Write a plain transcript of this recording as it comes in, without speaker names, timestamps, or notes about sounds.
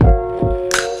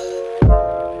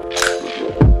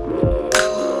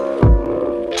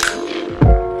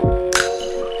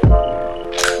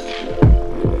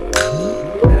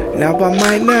I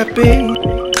might not be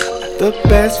the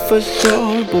best for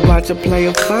sure, but watch a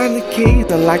player find the key.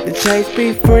 I like to chase,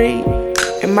 be free.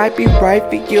 It might be right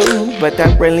for you, but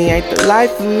that really ain't the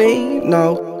life for me.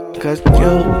 No, cause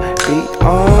you be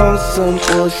on some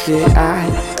bullshit. I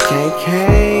can't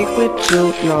hang with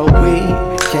you, no, we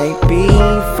can't be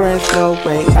friends, no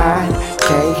way. I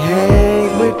can't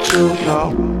hang with you,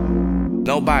 no.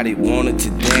 Nobody wanted to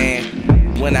dance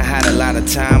when I had a lot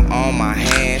of time on my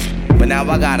hands, but now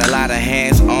I got a lot of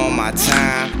hands on my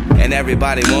time, and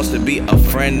everybody wants to be a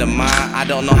friend of mine. I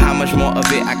don't know how much more of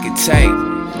it I could take.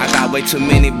 I got way too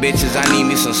many bitches, I need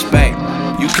me some space.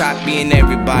 You copying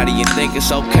everybody and think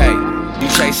it's okay. You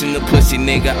chasing the pussy,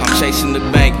 nigga, I'm chasing the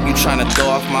bank. You tryna throw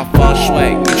off my feng shui.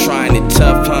 You trying it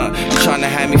tough, huh? You tryna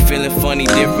have me feeling funny,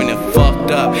 different, and fucked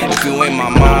up. If you ain't my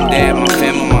mom, dad, my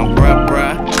family, my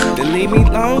bruh, then leave me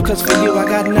alone, cause for you I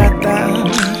got nothing.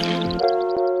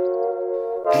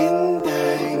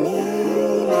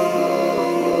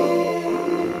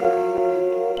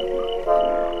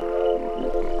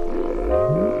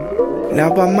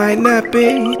 Now I might not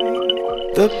be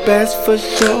the best for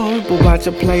sure, but watch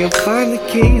a player find the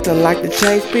keys. I like to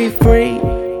chase, be free.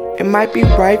 It might be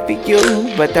right for you,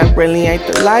 but that really ain't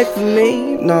the life for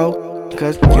me. No,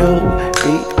 cause you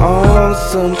be on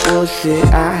some bullshit.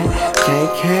 I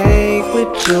can't hang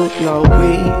with you, no,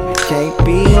 we can't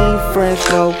be friends,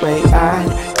 no way. I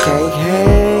can't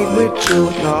hang with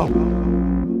you, no.